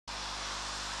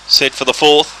Set for the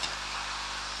fourth.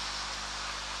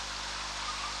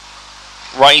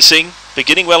 Racing.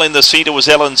 Beginning well in the centre was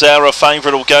Alan Zara.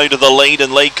 Favourite will go to the lead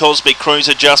and lead Cosmic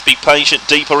Cruiser. Just Be Patient.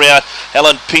 Deeper out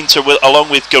Alan Pincer along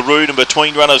with Garood, and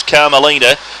between runners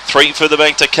Carmelina. 3 further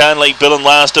back to Carnley Bill, and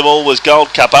last of all was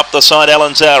Gold Cup. Up the side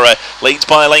Alan Zara leads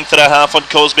by a length and a half on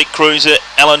Cosmic Cruiser.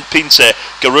 Alan Pincer.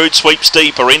 Garood sweeps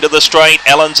deeper into the straight.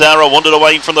 Alan Zara wandered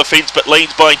away from the fence but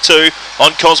leads by 2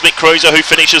 on Cosmic Cruiser, who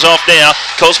finishes off now.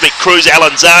 Cosmic Cruiser,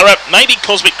 Alan Zara. Maybe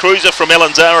Cosmic Cruiser from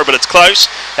Alan Zara, but it's close.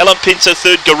 Alan Pincer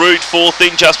third, Garood fourth,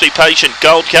 then Just Be Patient.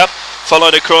 Gold Cup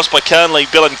followed across by Carnley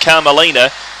Bill and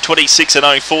Carmelina.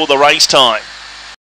 26:04 the race time.